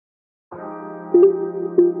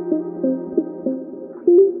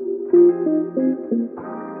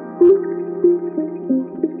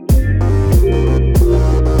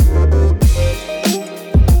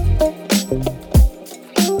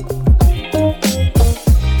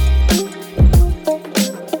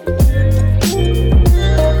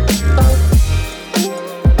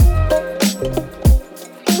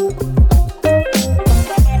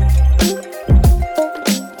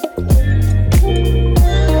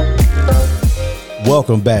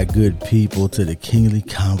Welcome back, good people, to the Kingly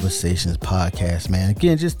Conversations podcast, man.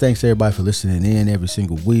 Again, just thanks everybody for listening in every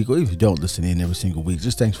single week, or if you don't listen in every single week,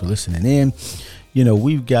 just thanks for listening in. You know,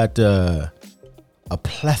 we've got a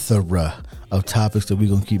plethora of topics that we're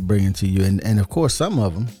going to keep bringing to you. And of course, some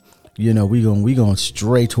of them, you know, we're going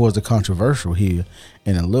stray towards the controversial here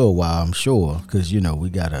in a little while, I'm sure, because, you know, we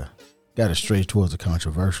got to stray towards the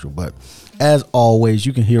controversial. But as always,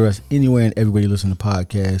 you can hear us anywhere and everywhere you listen to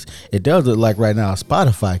podcasts. It does look like right now our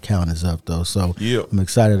Spotify count is up, though, so I'm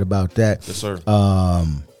excited about that. Yes, sir.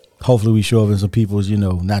 Hopefully we show up in some people's, you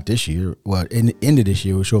know, not this year, well, in the end of this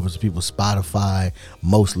year, we'll show up in some people's Spotify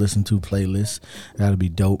most listened to playlists. That'll be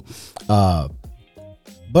dope. But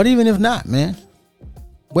even if not, man,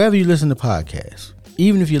 wherever you listen to podcasts,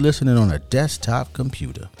 even if you're listening on a desktop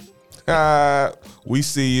computer, we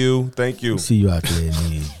see you. Thank you. We see you out there in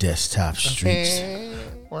the desktop streets.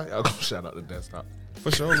 Why y'all gonna shout out the desktop?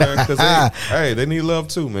 For sure, man. Because they need love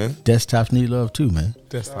too, man. Desktops need love too, man.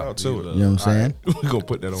 Desktop too. need love. You know what I'm saying? Right. We're gonna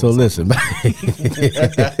put that on. So listen,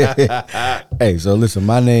 hey, so listen,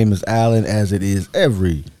 my name is Alan, as it is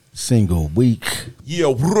every single week.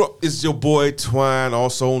 Yeah, it's your boy Twine,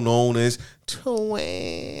 also known as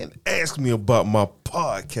Twine. Ask me about my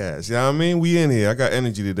podcast. You know what I mean? We in here. I got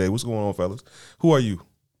energy today. What's going on, fellas? Who are you?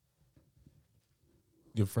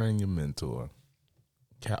 Your friend, your mentor,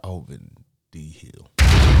 Calvin D. Hill.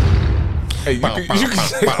 Hey, you can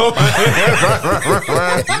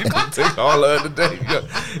take all of it today.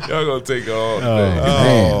 Y'all gonna take all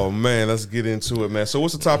day. Oh, man, let's get into it, man. So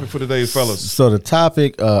what's the topic for today, fellas? So the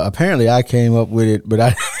topic, apparently I came up with it, but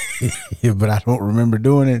I don't remember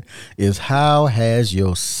doing it, is how has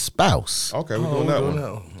your spouse? Okay, we're doing that one.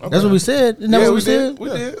 Okay. That's what we said. Isn't that what we said? We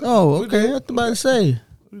did. Oh, okay. I was about to say.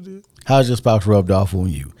 We did. How's your spouse rubbed off on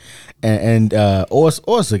you? And or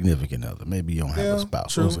a significant other. Maybe you don't have a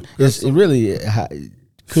spouse. True. It really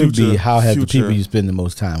could be how has the people future. you spend the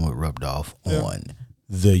most time with rubbed off on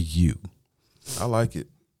the you. I like it.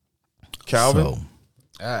 Calvin?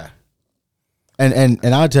 So, and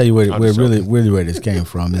I'll tell you where just really where this came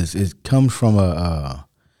from is it comes from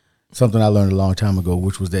something I learned a long time ago,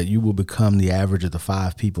 which was that you will become the average of the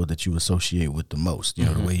 5 people that you associate with the most. You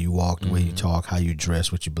know, the way you walk, the way you talk, how you dress,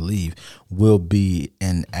 what you believe will be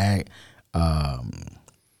in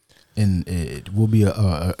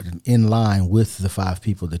line with the 5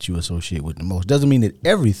 people that you associate with the most. Doesn't mean that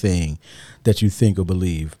everything that you think or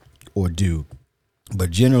believe or do,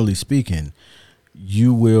 but generally speaking,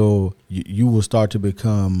 you will start to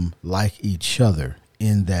become like each other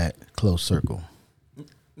in that close circle.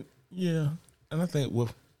 Yeah, and I think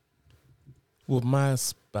with my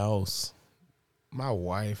spouse, my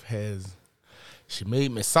wife she made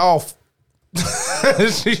me soft.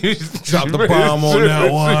 Drop the bomb on that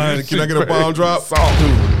one. Can I get a bomb drop? Soft.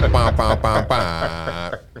 Bam, bam, bam,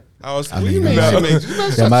 bam.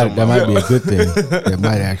 That might be a good thing. That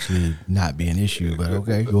might actually not be an issue, but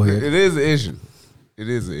okay, go ahead. It is an issue. It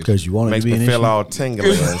is an issue. Because you want it Makes to be me an feel issue. all tingly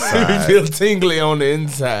inside. Feel tingly on the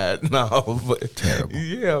inside. No, but Terrible.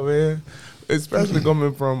 Yeah, man. Especially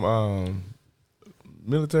coming from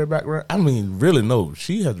military background. I mean, really, no.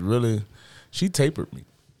 She tapered me,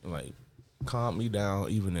 like calmed me down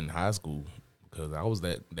even in high school because I was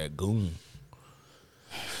that goon.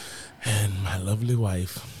 And my lovely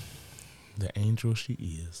wife, the angel she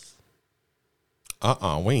is.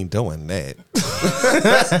 We ain't doing that.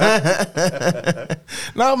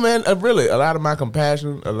 No, man, really, a lot of my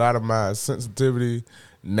compassion, a lot of my sensitivity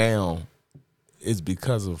now is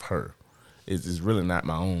because of her. It's really not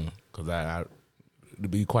my own. Because I, to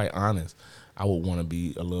be quite honest, I would want to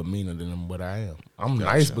be a little meaner than what I am. I'm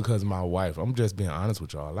nice because of my wife. I'm just being honest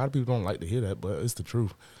with y'all. A lot of people don't like to hear that, but it's the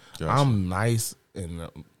truth. Gotcha. I'm nice and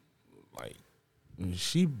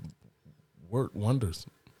she worked wonders.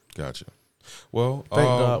 Gotcha. Well, thank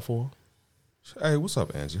God for her. Hey, what's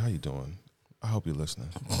up, Angie? How you doing? I hope you're listening.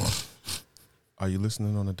 Are you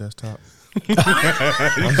listening on the desktop? Back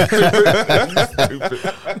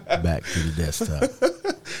to the desktop.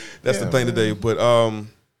 That's the thing today. But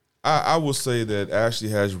I will say that Ashley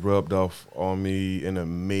has rubbed off on me in a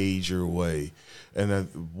major way. And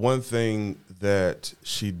one thing that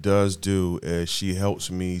she does do is she helps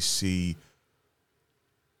me see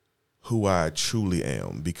who I truly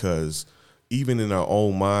am, because even in our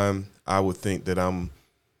own mind, I would think that I'm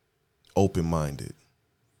open-minded.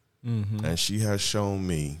 And she has shown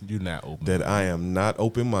me You're not open. that I am not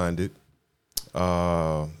open-minded.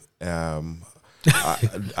 I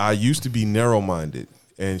used to be narrow-minded,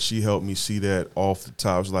 and she helped me see that off the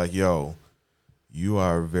top. It's like, yo, you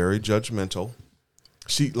are very judgmental.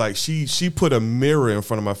 She put a mirror in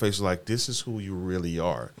front of my face, like, this is who you really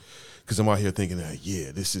are. Because I'm out here thinking that,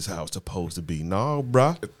 yeah, this is how it's supposed to be. No,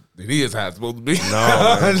 bruh. It is how it's supposed to be.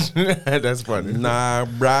 No, That's funny. nah,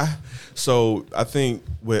 bruh. So I think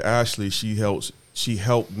with Ashley, she helped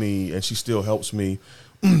me, and she still helps me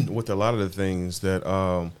with a lot of the things that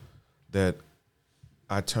that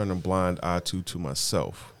I turn a blind eye to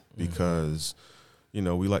myself, because we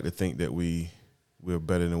like to think that we're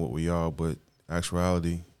better than what we are, but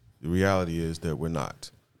the reality is that we're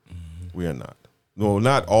not. We are not. No,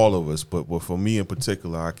 not all of us, but for me in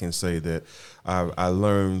particular, I can say that I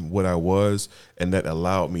learned what I was, and that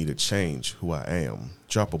allowed me to change who I am.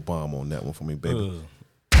 Drop a bomb on that one for me, baby.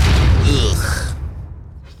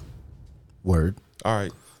 Word. All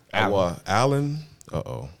right. Alan.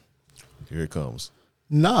 Uh-oh. Here it comes.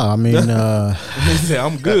 No, I mean, He said,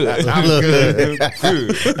 I'm good. I'm good.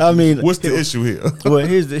 I mean, What's the issue here? well,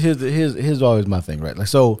 here's always my thing, right? Like,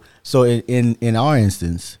 so in our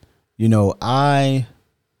instance, I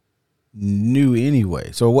knew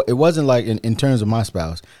anyway. So it wasn't like in terms of my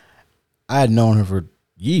spouse, I had known her for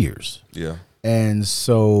years. Yeah. And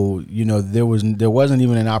so, there wasn't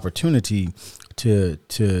even an opportunity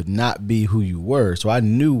to not be who you were. So I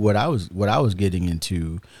knew what I was getting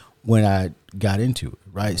into when I got into it,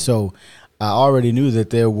 right? So I already knew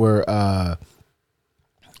that there were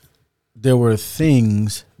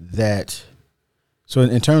things that, so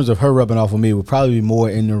in terms of her rubbing off on me, it would probably be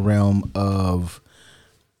more in the realm of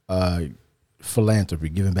philanthropy,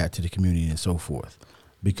 giving back to the community and so forth,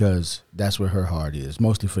 because that's where her heart is,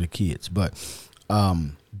 mostly for the kids. But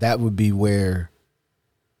that would be where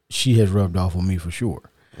she has rubbed off on me for sure.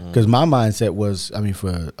 Because my mindset was,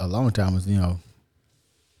 for a long time was,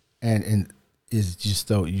 and it's just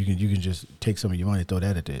though you can just take some of your money and throw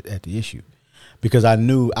that at the issue, because I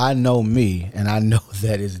know me, and I know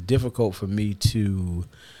that it's difficult for me to,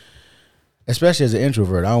 especially as an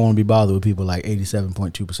introvert, I don't want to be bothered with people like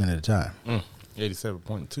 87.2% of the time.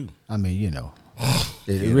 87.2. I mean,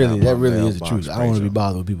 that really is the truth. I don't want to be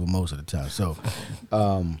bothered with people most of the time. So,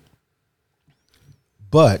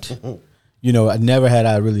 but I never had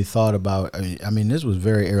I really thought about. I mean, this was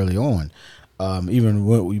very early on.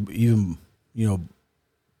 Even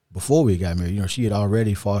before we got married, she had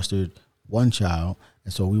already fostered one child,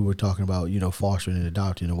 and so we were talking about fostering and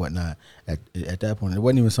adopting and whatnot. At that point, it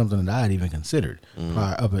wasn't even something that I had even considered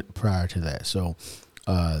prior to that. So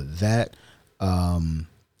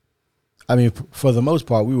for the most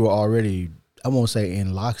part, we were already, I won't say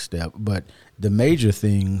in lockstep, but the major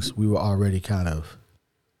things we were already kind of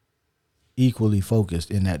equally focused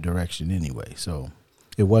in that direction anyway. So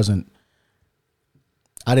it wasn't.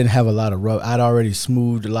 I didn't have a lot of rough. I'd already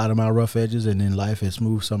smoothed a lot of my rough edges, and then life had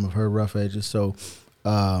smoothed some of her rough edges. So,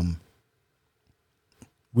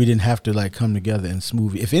 we didn't have to like come together and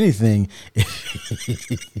smooth. If anything,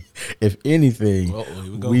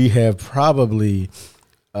 we have probably.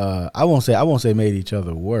 I won't say made each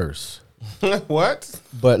other worse. What?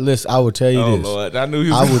 But listen, I will tell you this. Lord, I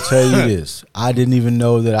knew I will tell you this. I didn't even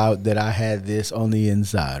know that I had this on the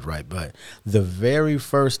inside, right? But the very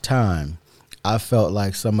first time I felt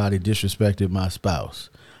like somebody disrespected my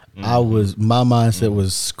spouse, my mindset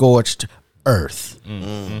was scorched earth.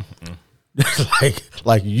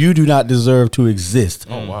 like you do not deserve to exist.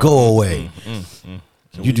 Go away.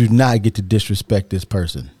 You do not get to disrespect this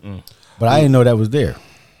person. But I didn't know that was there.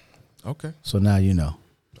 Okay. So now you know.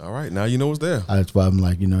 All right. Now you know what's there. That's why I'm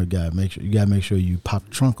like, you gotta make sure you pop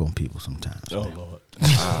the trunk on people sometimes. Oh Lord.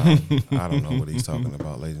 I don't know what he's talking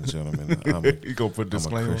about, ladies and gentlemen. You gonna put I'm a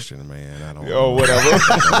disclaimer? Christian, man. I don't. Oh, whatever.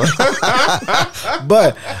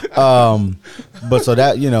 But so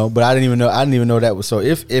that but I didn't even know that was so.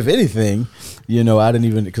 If anything, I didn't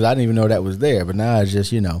even know that was there. But now it's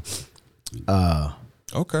just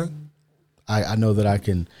Okay. I know that I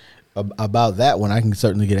can about that one. I can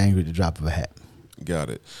certainly get angry at the drop of a hat. Got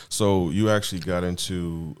it. So you actually got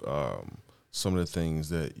into some of the things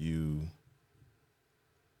that you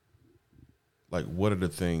like. What are the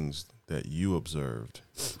things that you observed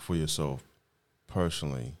for yourself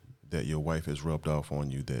personally that your wife has rubbed off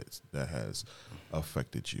on you that has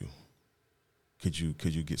affected you? Could you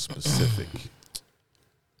get specific?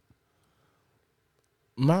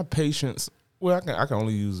 My patience. Well, I can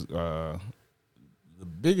only use the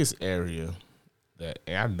biggest area that,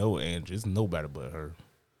 and I know Angie, it's nobody but her,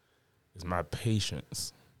 is my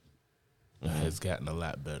patience has gotten a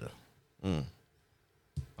lot better.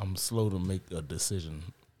 I'm slow to make a decision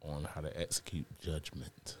on how to execute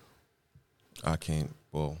judgment. I can't.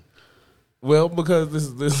 Well, because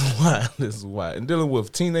this is why. And dealing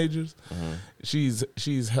with teenagers,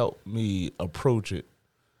 she's helped me approach it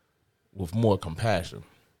with more compassion.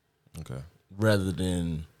 Okay. Rather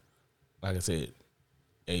than, like I said,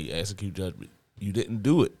 execute judgment. You didn't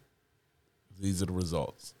do it. These are the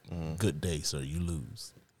results. Good day, sir. You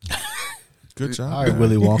lose. Good job. All right,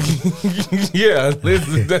 Willy Wonka. Yeah,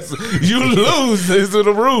 that's you lose. These are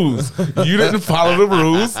the rules. You didn't follow the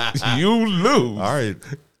rules. You lose. All right.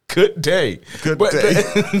 Good day. Good day.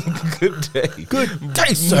 Good day. Good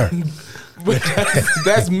day, sir. But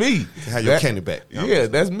that's me. Have your candy back. Yeah,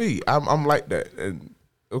 that's me. I'm like that. And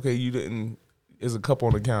okay, you didn't. There's a cup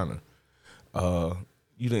on the counter.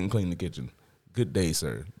 You didn't clean the kitchen. Good day,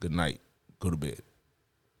 sir. Good night. Go to bed.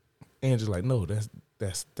 Angie's like, no,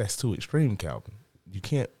 that's too extreme, Calvin. You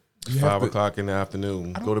can't. You 5 o'clock in the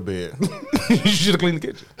afternoon. Go to bed. You should have cleaned the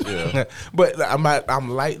kitchen. Yeah. But I'm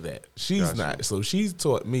like that. She's Gotcha. not. So she's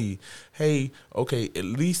taught me, hey, okay, at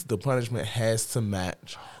least the punishment has to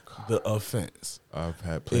match the offense. I've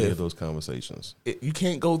had plenty of those conversations. You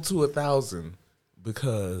can't go to 1,000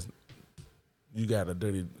 because you got a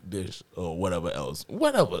dirty dish or whatever else.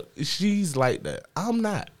 Whatever. She's like that. I'm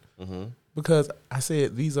not. Because I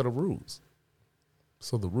said these are the rules.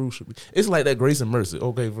 So the rule should be. It's like that grace and mercy.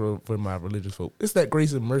 Okay, for my religious folk, it's that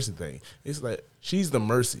grace and mercy thing. It's like she's the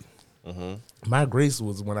mercy. My grace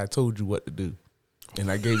was when I told you what to do, and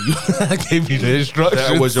I gave you the instructions.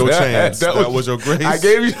 That was your chance. That was your grace. I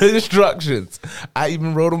gave you the instructions. I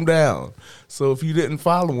even wrote them down. So if you didn't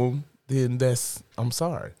follow them, then I'm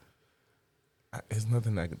sorry. There's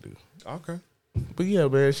nothing I can do. Okay. But yeah,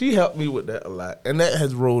 man, she helped me with that a lot, and that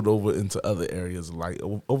has rolled over into other areas like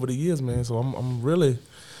over the years, man. So I'm really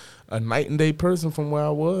a night and day person from where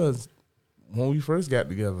I was when we first got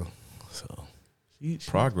together. So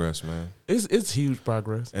Progress, man. It's huge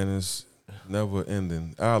progress, And it's never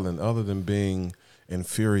ending. Alan, other than being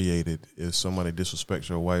infuriated if somebody disrespects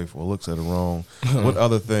your wife or looks at her wrong, what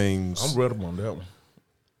other things? I'm read them on that one.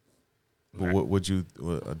 What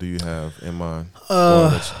do you have in mind?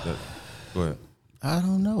 Go ahead. I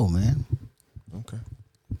don't know, man. Okay.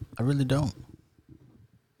 I really don't.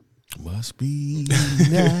 Must be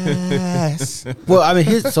nice. Well, I mean,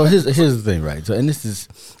 here's the thing, right? So, and this is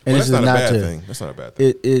That's not a bad thing. That's not a bad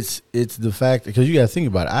thing. It's the fact, because you got to think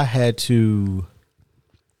about it. I had to,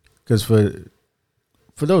 because for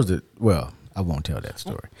those that, well, I won't tell that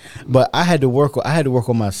story, but I had to work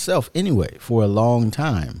on myself anyway for a long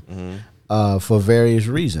time, for various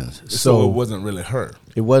reasons. So it wasn't really her.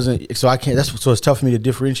 It wasn't. So I can't. So it's tough for me to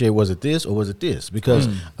differentiate. Was it this or was it this? Because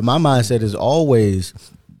my mindset is always,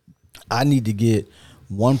 I need to get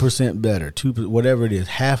 1% better, 2%, whatever it is,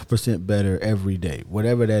 0.5% better every day,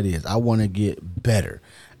 whatever that is. I want to get better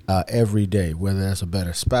every day, whether that's a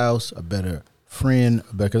better spouse, a better friend.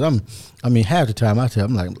 Because half the time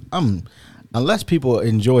unless people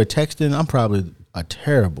enjoy texting, I'm probably a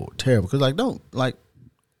terrible. Because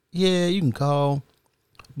yeah, you can call,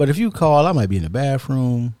 but if you call, I might be in the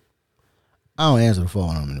bathroom. I don't answer the phone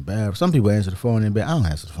when I'm in the bathroom. Some people answer the phone in bed. I don't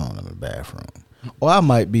answer the phone when I'm in the bathroom. Or I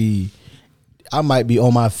might be on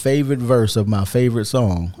my favorite verse of my favorite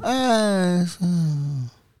song, and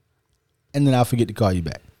then I'll forget to call you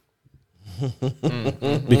back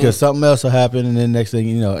because something else will happen, and then next thing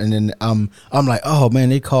you know, and then I'm like, oh man,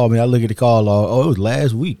 they called me. I look at the call log. Oh, it was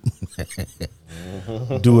last week.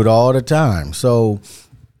 Do it all the time. So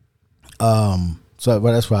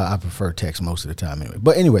but that's why I prefer text most of the time anyway.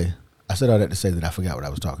 But anyway, I said all that to say that I forgot what I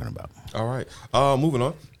was talking about. All right. Moving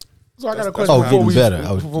on. So I got a question. Getting better.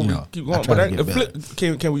 Before we keep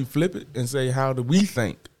going, can we flip it and say, how do we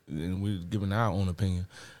think? And we're giving our own opinion.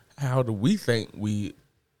 How do we think we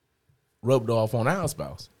rubbed off on our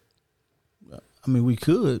spouse? I mean, we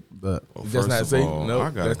could, but That's not safe. No, I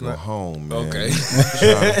gotta that's go home. home, man. Okay.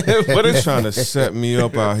 But it's trying to set me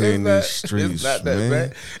up out here in these streets, It's not that man.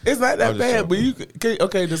 bad. It's not that I'm just bad, but joking. you can,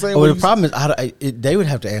 okay. The same. well, way the you- problem is, they would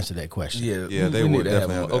have to answer that question. Yeah, they we would need to have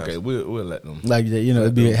definitely have one. to Okay, ask. we'll let them.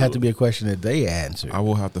 It'd have to be a question that they answer. I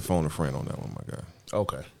will have to phone a friend on that one, my guy.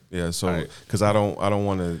 Okay. Yeah, so All right. because I don't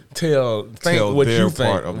want to Tell what you their think.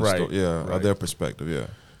 part of the Right. story, Right. of their perspective,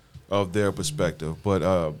 of their perspective.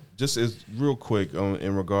 But just as real quick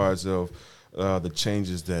in regards of the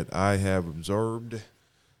changes that I have observed,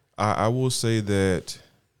 I will say that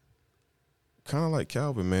kind of like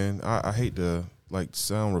Calvin, man. I hate to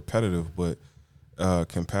sound repetitive, but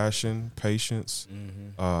compassion, patience,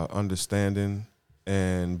 understanding,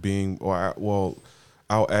 and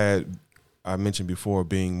I'll add. I mentioned before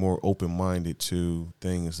being more open-minded to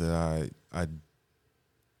things that I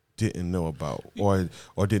didn't know about or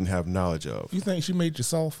didn't have knowledge of. You think she made you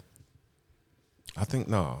soft? I think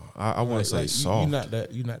no. I wouldn't say soft.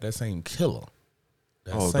 You're not that same killer.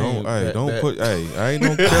 That Oh, same, I ain't no I ain't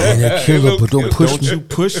a killer, but don't push Don't me. you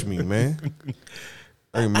push me, man.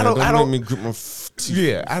 Hey man, don't let me grip my teeth.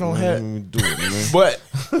 Yeah, I don't have. Let me do it,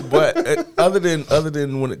 man. But other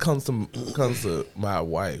than when it comes to my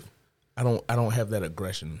wife, I don't have that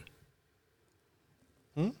aggression.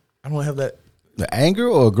 I don't have that. The anger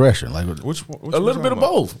or aggression? Like Which A little bit of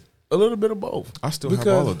both. A little bit of both. I still have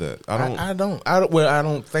all of that. I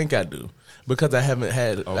don't think I do because I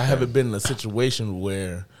haven't been in a situation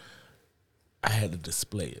where I had to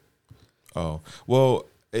display it. Oh well,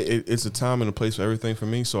 it's a time and a place for everything for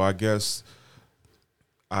me. So I guess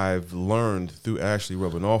I've learned through Ashley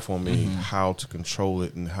rubbing off on me how to control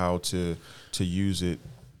it and how to use it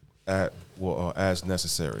as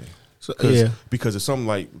necessary. So, because it's something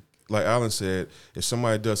like Alan said, if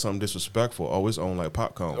somebody does something disrespectful, it's on like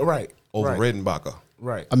popcorn, Right. over Right. Redenbacher.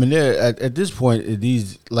 Right. I mean, at this point,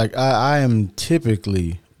 these like I am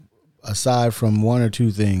typically, aside from one or two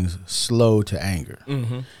things, slow to anger.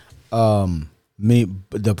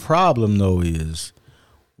 The problem though is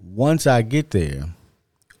once I get there,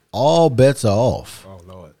 all bets are off. Oh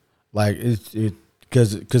Lord. Like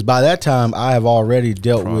because by that time I have already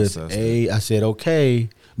dealt with Processed I said okay,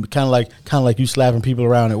 kind of like you slapping people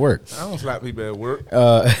around at work. I don't slap people at work.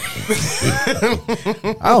 I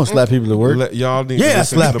don't slap people at work. Y'all need Yeah, to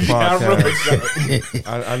listen to the slap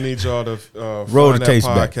podcast. I need y'all to Roll find the that tapes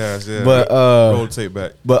back. podcast. Yeah, But, roll the tape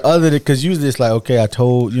back. But other than because usually it's like okay, I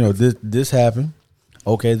told this happened,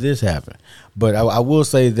 okay, this happened. But I will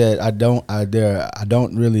say that I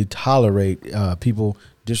don't really tolerate people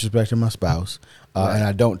disrespecting my spouse, and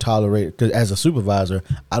I don't tolerate because as a supervisor,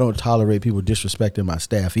 I don't tolerate people disrespecting my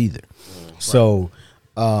staff either. So,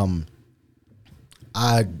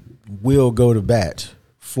 I will go to bat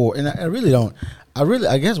for, and I really don't.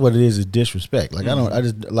 I guess what it is disrespect. Like I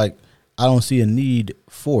don't see a need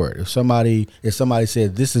for it. If somebody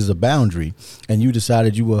said this is a boundary and you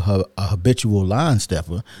decided you were a habitual line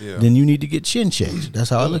stepper, then you need to get chin checked. That's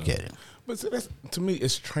how I look at it. But see, to me,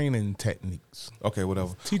 it's training techniques. Okay,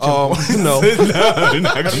 whatever. Teach no, It's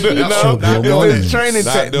training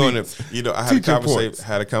not doing techniques. it. You know, I Teach your points.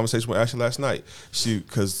 had a conversation with Ashley last night.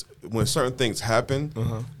 Because when certain things happen,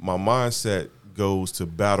 my mindset goes to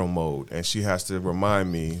battle mode, and she has to remind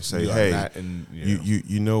me, say, You are "Hey, not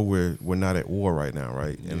you know we're not at war right now,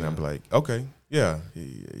 right?" And I'm like, "Okay, yeah,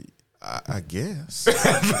 I guess."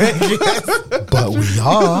 But we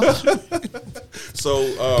are.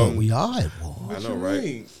 So, But we are at war. I know,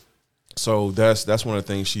 right? So that's one of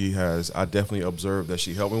the things she has. I definitely observed that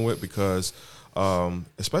she helped me with because,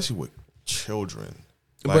 especially with children.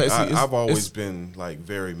 Like But see, I've always it's- been like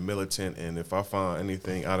very militant, and if I find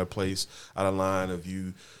anything out of place, out of line of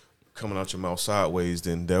you coming out your mouth sideways,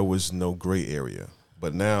 then there was no gray area.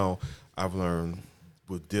 But now I've learned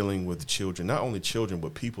with dealing with children, not only children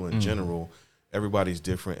but people in general, everybody's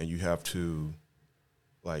different, and you have to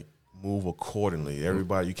like move accordingly.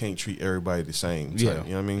 Everybody, you can't treat everybody the same. Type, Yeah. you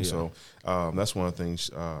know what I mean. Yeah. So that's one of the things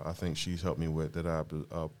I think she's helped me with that I've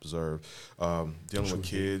observed. Dealing with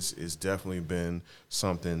kids has definitely been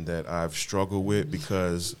something that I've struggled with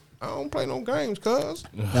because I don't play no games, cuz.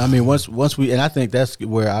 I mean, once we, and I think that's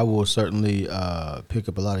where I will certainly pick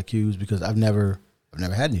up a lot of cues because I've never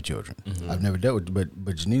had any children. I've never dealt with,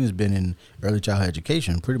 but Janina's been in early childhood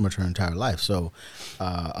education pretty much her entire life. So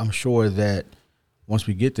I'm sure that once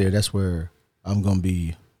we get there, that's where I'm gonna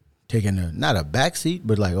be taking not a back seat,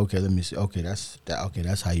 but like, okay, let me see. Okay, that's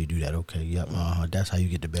how you do that. Okay, yep, that's how you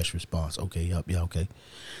get the best response. Okay, yep, yeah, okay.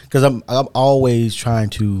 Because I'm always trying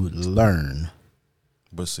to learn.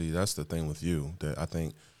 But see, that's the thing with you that I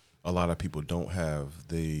think a lot of people don't have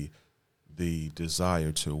the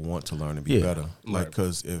desire to want to learn and be better. Like,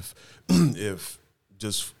 because if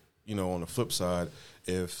just on the flip side,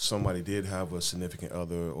 if somebody did have a significant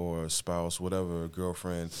other or a spouse, whatever, a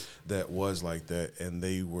girlfriend that was like that, and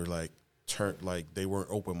they were like they weren't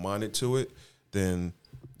open minded to it, then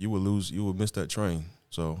you would miss that train.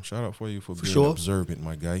 So shout out for you for being observant,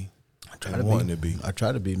 my guy. I try to be. I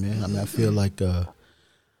try to be, man. I mean, I feel like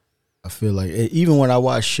even when I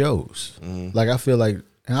watch shows, like I feel like,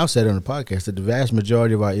 and I've said it on the podcast that the vast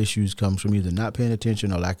majority of our issues comes from either not paying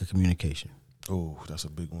attention or lack of communication. Oh, that's a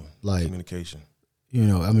big one. Like communication. I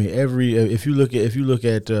mean, if you look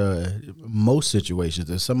at most situations,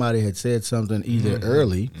 if somebody had said something either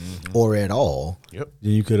early or at all, then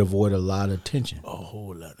you could avoid a lot of tension. A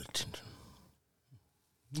whole lot of tension.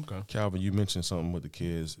 Okay. Calvin, you mentioned something with the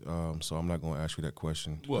kids, so I'm not going to ask you that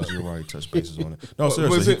question. What? You already touched bases on it. No, Well,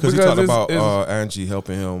 seriously, because he talked about Angie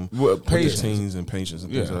helping him with patience. teens and patience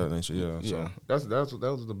and things of that nature. Yeah, Yeah, so.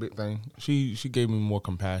 that was the big thing. She gave me more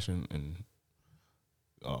compassion and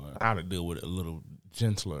how to deal with it a little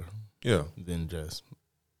gentler. Yeah, Than just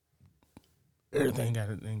everything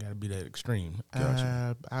ain't got to be that extreme.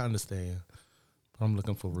 Gotcha. I understand. I'm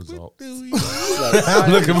looking for results.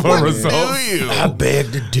 I'm looking for results. I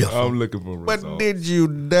beg to differ. I'm looking for results. But did you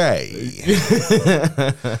die?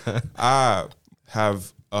 I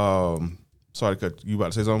have. Sorry, to cut you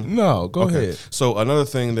about to say something? No, go ahead. So another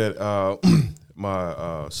thing that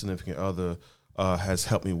my significant other has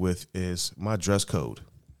helped me with is my dress code.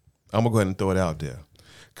 I'm gonna go ahead and throw it out there,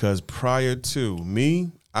 because prior to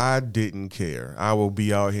me, I didn't care. I will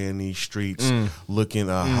be out here in these streets looking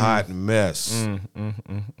a hot mess.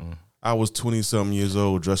 I was 20-something years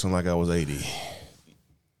old dressing like I was 80.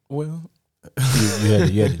 Well,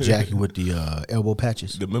 you had the jacket with the elbow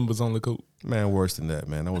patches. the members only coat. Man, worse than that,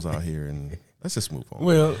 man. I was out here, and let's just move on.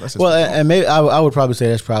 Well, Let's just Well, move on. and maybe I would probably say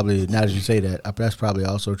that's probably, now that you say that, that's probably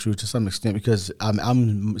also true to some extent, because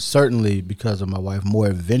I'm certainly, because of my wife, more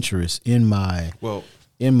adventurous in my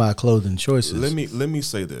clothing choices. Let me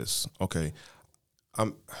say this, okay?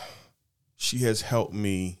 She has helped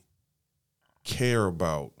me care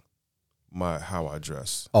about how I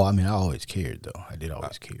dress. Oh, I mean, I always cared though. I did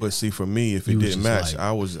always care. But see, for me, if it You was didn't just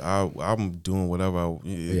match, like- I'm doing whatever.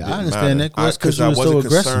 Yeah, I understand that. That's 'cause you I was so wasn't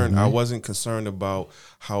aggressive, concerned. I man. wasn't concerned about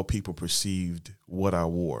how people perceived what I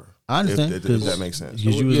wore. I understand, if 'cause that makes sense.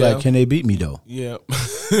 Because you was Yeah. like, can they beat me though? yeah.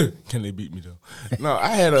 Can they beat me though? No, I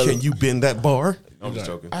had a. Can you bend that bar? I'm just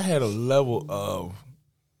joking. I had a level of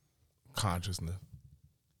consciousness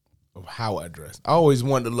of how I dress. I always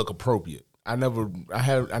wanted to look appropriate. I never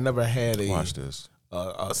had Watch this.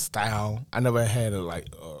 a style. I never had a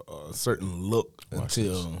certain look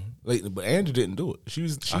until lately. But Andrew didn't do it.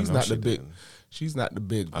 She's know not she the big. didn't. She's not the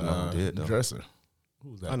big I know who did, though. dresser.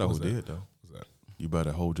 Who was that? I know Who's who that? did though. Who's that? You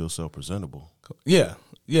better hold yourself presentable. Yeah.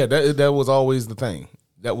 That was always the thing.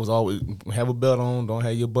 That was always, have a belt on. Don't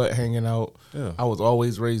have your butt hanging out. Yeah. I was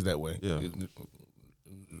always raised that way. Yeah.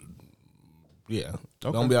 Yeah.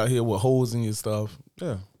 Okay. Don't be out here with holes in your stuff.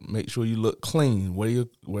 Yeah. Make sure you look clean.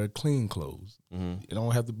 Wear clean clothes. Mm-hmm. It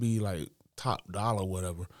don't have to be like top dollar or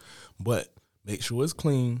whatever, but make sure it's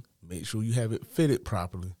clean. Make sure you have it fitted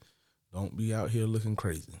properly. Don't be out here looking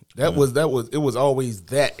crazy. It was always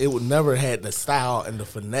that. It would never had the style and the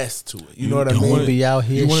finesse to it. You know what I Don't mean? be out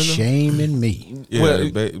here wanna know? shaming me. Yeah,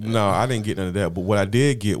 Well, no, I didn't get none of that. But what I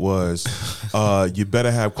did get was, you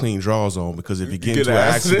better have clean drawers on, because if you get into an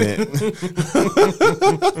accident,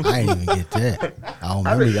 I didn't even get that. I don't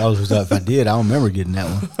remember. If I did, I don't remember getting that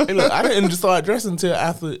one. Hey, look, I didn't just start dressing until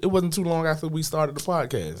after. It wasn't too long after we started the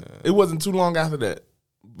podcast. It wasn't too long after that,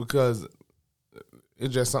 because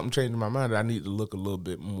it's just something changed in my mind that I need to look a little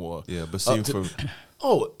bit more. yeah. But see, for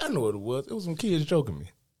Oh, I know what it was. It was some kids joking me.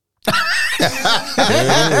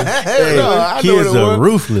 Hey, No, I know what kids it are was.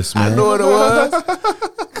 ruthless, man. I know what it was.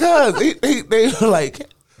 Cause they were like,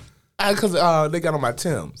 because they got on my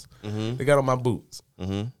Timbs, they got on my boots.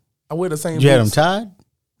 I wear the same. You had them boots. tied?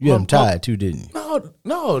 You had them tied too, didn't you?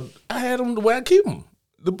 No, I had them the way I keep them,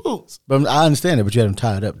 the boots. But I understand it, but you had them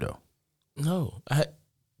tied up though. No, I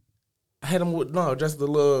had them with just the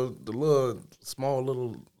little small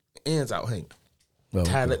little ends out hanging, Well,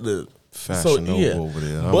 tied at the Fashion over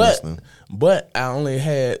there. I'm but listening. but I only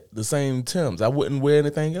had the same Timbs. I wouldn't wear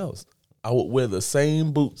anything else. I would wear the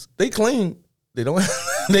same boots. They clean. They don't.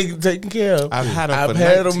 They taken care of. I've had them for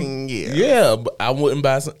 19 years. Yeah, but I wouldn't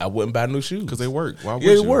buy new shoes Because they work. Why would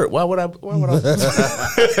Yeah, you? it work. Why would I?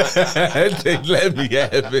 They let me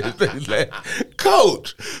have it.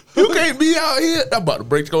 Coach, you can't be out here. I'm about to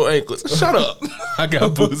break your ankles. Shut up. I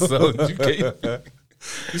got boots on. You can't.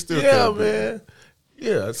 You still Yeah, care, man.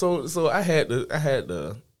 Yeah. So I had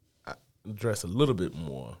to dress a little bit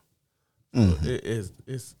more.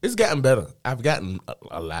 It's gotten better. I've gotten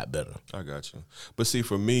a lot better. I got you. But see,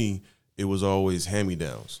 for me, it was always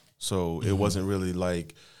hand-me-downs. So it wasn't really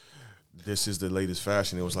like, this is the latest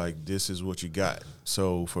fashion. It was like, this is what you got.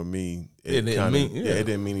 So for me, it didn't mean- it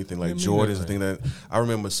didn't mean anything like It didn't mean Jordans and things like that. I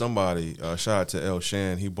remember somebody, shout out to El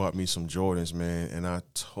Shan, he bought me some Jordans, man, and I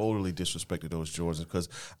totally disrespected those Jordans because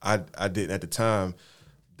I didn't, at the time,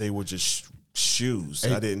 they were just shoes.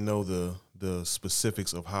 I didn't know the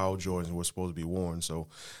specifics of how Jordans were supposed to be worn, so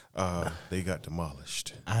they got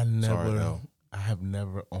demolished. I have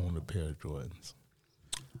never owned a pair of Jordans.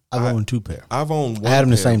 I've owned two pair. I've owned one I had them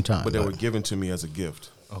the pair, same time, but they but- were given to me as a gift.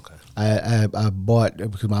 Okay. I bought,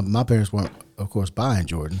 because my parents weren't, of course, buying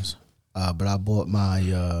Jordans. but I bought my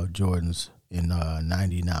Jordans in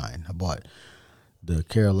 '99. I bought the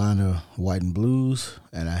Carolina White and Blues,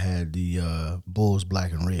 and I had the Bulls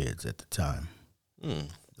Black and Reds at the time.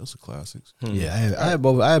 Those are classics. Yeah, I had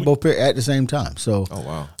both. I had both pair at the same time. So, Oh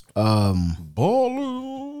wow. Baller.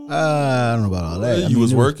 I don't know about all that. You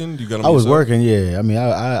was working? You got them I was yourself? working. Yeah, I mean,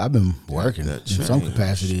 I've been working that in some change.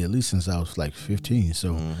 capacity at least since I was like 15.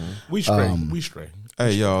 So, We straight.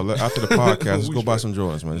 Hey y'all, after the podcast, let's We go buy straight. some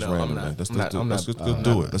Jordans, man. It's No, I'm random, not. man. Let's I'm not- do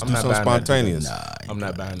it. Let's I'm do not something buying that spontaneous. I'm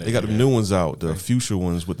not buying that. They got the new ones out, the fuchsia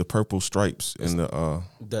ones with the purple stripes and the.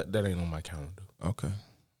 That ain't on my calendar. Okay,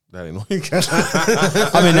 that ain't no.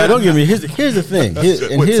 I mean, now don't get me. Here's the thing. What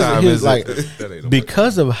time is it? like That ain't on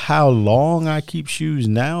because of how long I keep shoes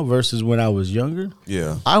now versus when I was younger.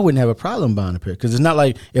 Yeah, I wouldn't have a problem buying a pair because it's not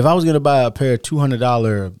like if I was going to buy a pair of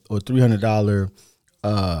 $200 or $300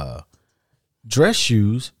 dress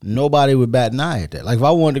shoes, nobody would bat an eye at that. Like if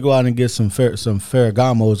I wanted to go out and get some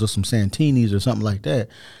Ferragamos or some Santinis or something like that,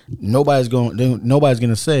 nobody's going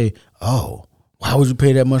to say, "Oh, why would you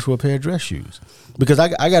pay that much for a pair of dress shoes?" Because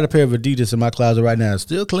I got a pair of Adidas in my closet right now,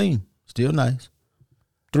 still clean, still nice,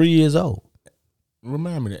 3 years old,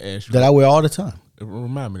 Remind me to ask you. that I wear all the time.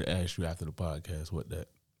 Remind me to ask you after the podcast what that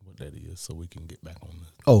is, so we can get back on this.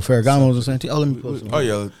 Oh, Ferragamos or Santini. Oh, let me post them. Oh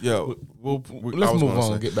yeah. Let's move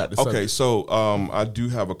on and get back to Okay, subject. so I do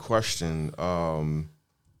have a question. Alan,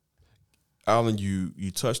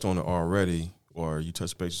 you touched on it already, or you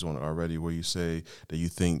touched bases on it already, where you say that you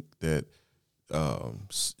think that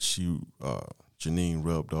Janine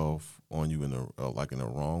rubbed off on you in a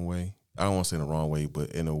wrong way. I don't want to say in the wrong way,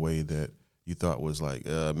 but in a way that you thought was like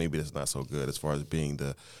maybe that's not so good as far as being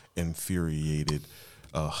the infuriated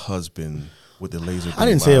husband with the laser. I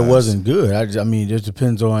didn't say it wasn't good. I mean, it just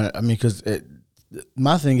depends on. I mean, because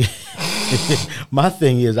my thing is,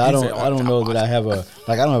 I don't know that I have I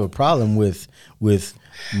don't have a problem with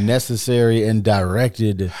necessary and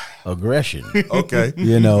directed aggression. Okay.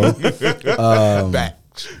 You know, Back.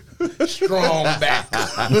 Strong back.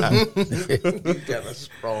 You got a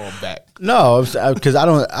strong back. no, because I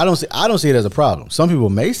don't see it as a problem. Some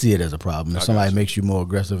people may see it as a problem if somebody makes you more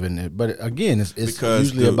aggressive in it. But again, it's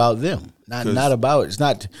Because usually about them, not about. It's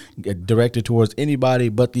not directed towards anybody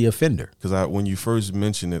but the offender. Because when you first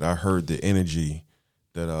mentioned it, I heard the energy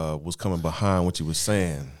that was coming behind what you were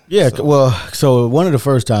saying. Yeah, so one of the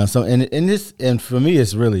first times, and for me,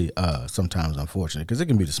 it's really sometimes unfortunate because it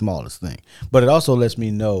can be the smallest thing, but it also lets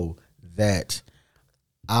me know that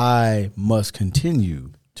I must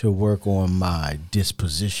continue to work on my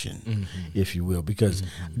disposition, if you will, because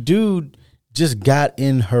dude just got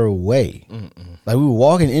in her way. Like we were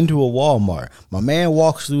walking into a Walmart. My man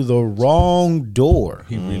walks through the wrong door.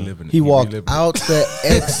 He reliving it. He walked out the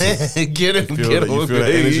exit. Get him. You Get feel him. the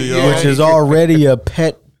energy, y'all? Which is already a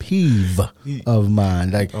pet peeve of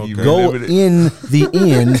mine. Like, go in the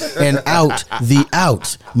in and out the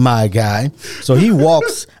out, my guy. So he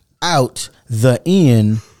walks out the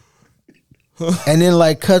in and then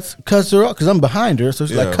like cuts her off because I'm behind her. So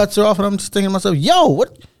she like cuts her off and I'm just thinking to myself, yo,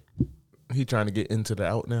 what? He trying to get into the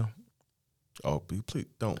out now. Oh, please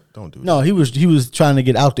don't do that. No, he was trying to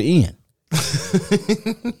get out the in.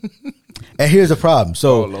 And here's the problem.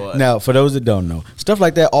 So now, for those that don't know, stuff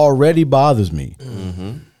like that already bothers me.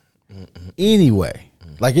 Anyway,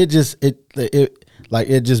 like it just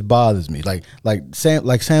bothers me. Like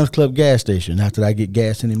Sam's Club gas station. Not that I get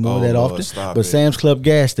gas anymore that often, but Sam's Club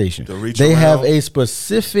gas station. They have a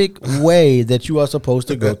specific way that you are supposed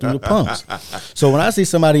to go through the pumps. So when I see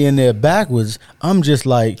somebody in there backwards, I'm just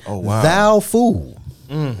like, Oh, wow. thou fool.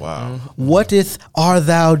 Wow, What are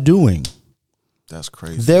thou doing? that's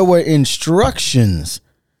crazy. There were instructions,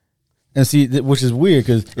 and see, which is weird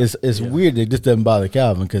because it's weird that this doesn't bother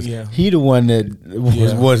Calvin because he the one that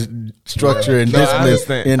was structure and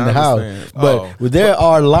discipline in the house. But there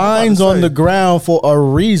are lines on the ground for a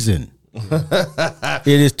reason. It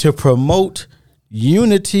is to promote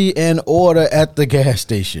unity and order at the gas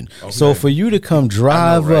station. Okay. So for you to come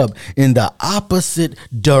drive up in the opposite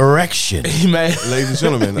direction, Ladies and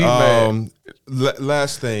gentlemen,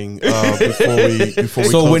 last thing before we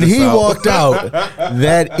so when he walked out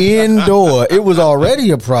that indoor, it was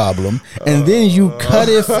already a problem, and then you cut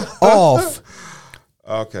it off.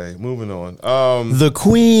 Okay, moving on. The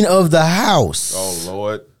queen of the house. Oh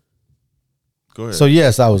Lord, go ahead. So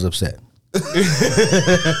yes, I was upset.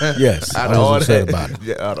 Yes, I was upset about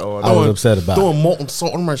it. I was upset about it. Throwing molten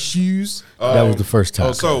salt on my shoes. That was the first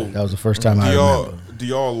time. So that was the first time I remember. Do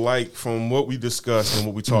y'all like, from what we discussed and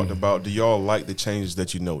what we talked about, do y'all like the changes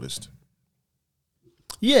that you noticed?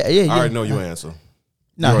 Yeah. I already know your answer.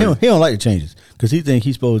 No, he don't like the changes because he think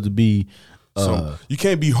he's supposed to be You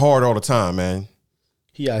can't be hard all the time, man.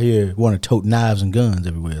 He out here want to tote knives and guns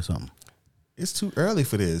everywhere or something. It's too early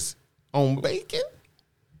for this. On bacon?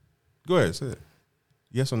 Go ahead, say it.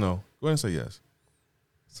 Yes or no? Go ahead and say yes.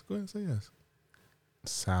 Go ahead and say yes.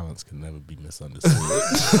 Silence can never be misunderstood.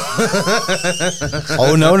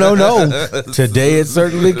 Oh, no. Today it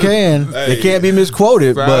certainly can. Hey. It can't be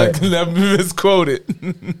misquoted, Silence but can never be misquoted.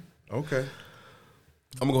 Okay.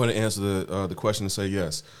 I'm going to go ahead and answer the question and say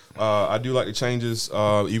yes. I do like the changes,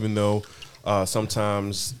 even though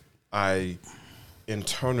sometimes I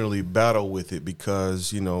internally battle with it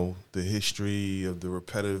because, you know, the history of the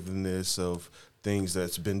repetitiveness of things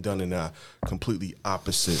that's been done in a completely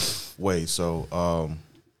opposite way. So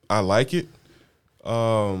I like it.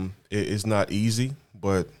 It's not easy,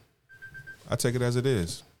 but I take it as it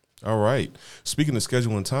is. All right. Speaking of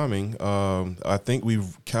schedule and timing, I think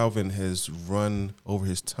Calvin has run over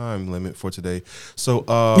his time limit for today. So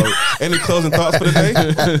any closing thoughts for today?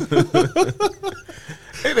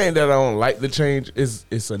 It ain't that I don't like the change.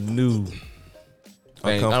 It's a new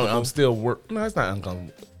thing. I'm still working. No, it's not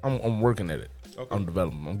uncomfortable. I'm working at it. Okay. I'm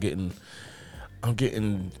developing. I'm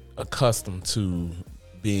getting accustomed to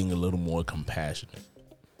being a little more compassionate.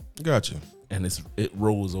 Gotcha. And it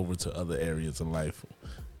rolls over to other areas of life,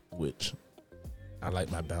 which I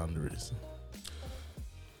like my boundaries.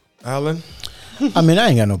 Alan? I mean, I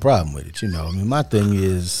ain't got no problem with it. You know, I mean, my thing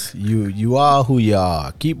is you are who you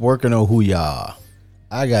are. Keep working on who you are.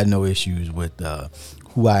 I got no issues with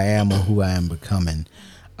who I am or who I am becoming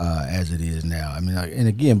as it is now. I mean, and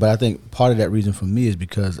again, but I think part of that reason for me is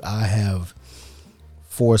because I have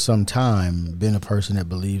for some time been a person that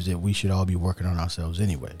believes that we should all be working on ourselves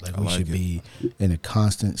anyway. Like we should be in a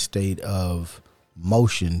constant state of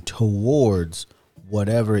motion towards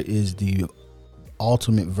whatever is the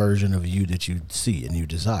ultimate version of you that you see and you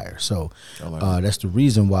desire. So that's the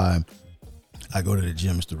reason why I go to the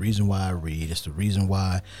gym. It's the reason why I read. It's the reason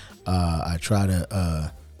why I try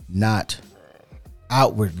to not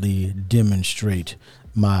outwardly demonstrate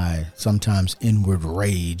my sometimes inward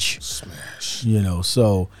rage. Smash. You know,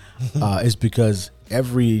 so it's because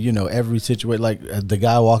every situation, like the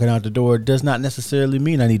guy walking out the door does not necessarily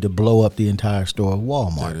mean I need to blow up the entire store of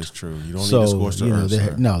Walmart. That is true. You don't need to scorch the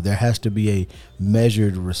earth. There has to be a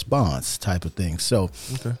measured response type of thing. So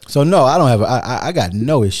no, I don't have. I got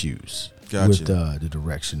no issues with the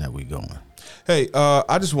direction that we're going. Hey,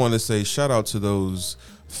 I just want to say shout out to those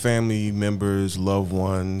family members, loved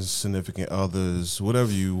ones, significant others,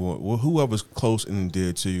 whatever you want, whoever's close and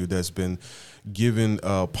dear to you that's been given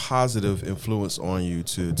a positive influence on you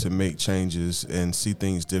to make changes and see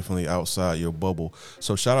things differently outside your bubble.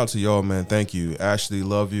 So shout out to y'all, man. Thank you. Ashley,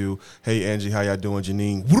 love you. Hey, Angie, how y'all doing?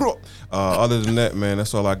 Janine. Other than that, man,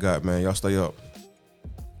 that's all I got, man. Y'all stay up.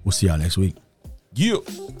 We'll see y'all next week. Yeah.